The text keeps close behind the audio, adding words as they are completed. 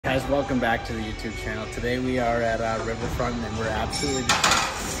Guys, welcome back to the YouTube channel. Today we are at Riverfront and we're absolutely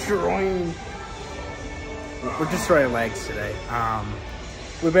destroying legs today.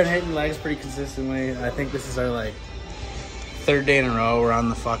 We've been hitting legs pretty consistently. I think this is our like third day in a row. We're on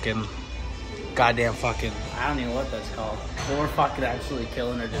the fucking goddamn fucking, I don't even know what that's called. But we're fucking absolutely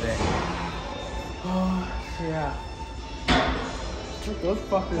killing her today. Oh, yeah. Check those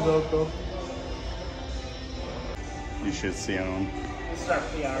fuckers out though. You should see them. This is our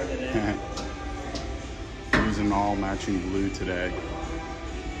PR today. Using all matching blue today.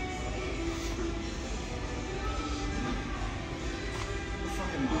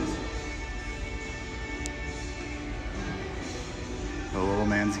 The little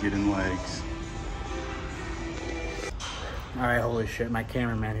man's getting legs. Alright, holy shit, my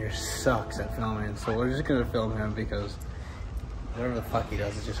cameraman here sucks at filming, so we're just gonna film him because whatever the fuck he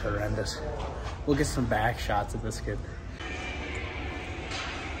does is just horrendous. We'll get some back shots of this kid.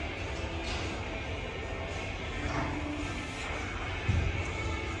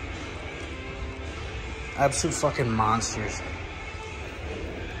 Absolute fucking monsters.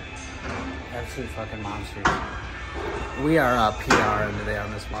 Absolute fucking monsters. We are PRing today on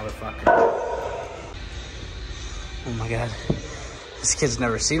this motherfucker. Oh my god. This kid's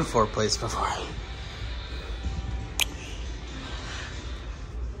never seen foreplays before.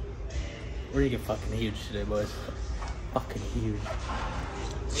 We're gonna get fucking huge today, boys. Fucking huge.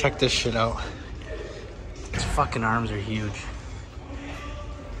 Check this shit out. His fucking arms are huge.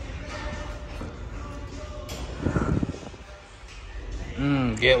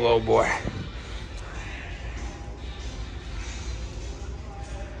 Get low, boy.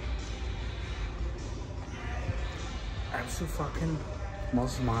 Absolute fucking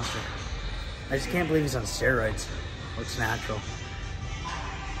monster. I just can't believe he's on steroids. Looks natural.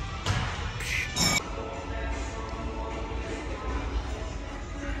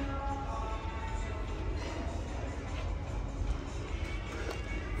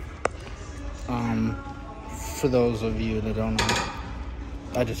 For those of you that don't know,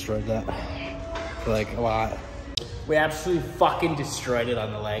 I destroyed that for like a lot. We absolutely fucking destroyed it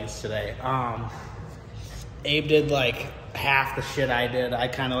on the legs today. Abe did like half the shit I did. I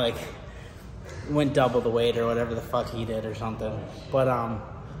kind of like went double the weight or whatever the fuck he did or something. But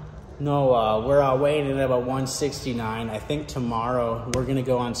no, we're weighing in at about 169. I think tomorrow we're gonna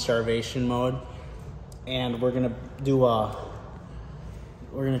go on starvation mode, and we're gonna do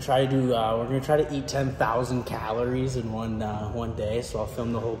we're gonna try to eat 10,000 calories in one day. So I'll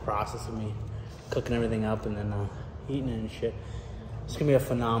film the whole process of me cooking everything up and then eating it and shit. It's gonna be a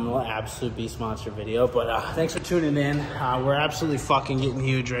phenomenal, absolute beast monster video. But thanks for tuning in. We're absolutely fucking getting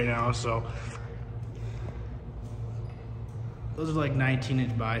huge right now. So those are like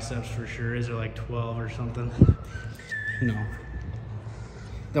 19-inch biceps for sure. Is there like 12 or something? No.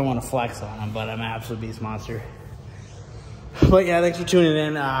 Don't want to flex on them, but I'm an absolute beast monster. But yeah, thanks for tuning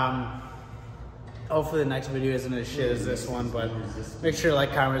in. Hopefully the next video isn't as shit as this one, but make sure to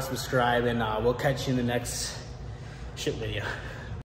like, comment, subscribe, and we'll catch you in the next shit video.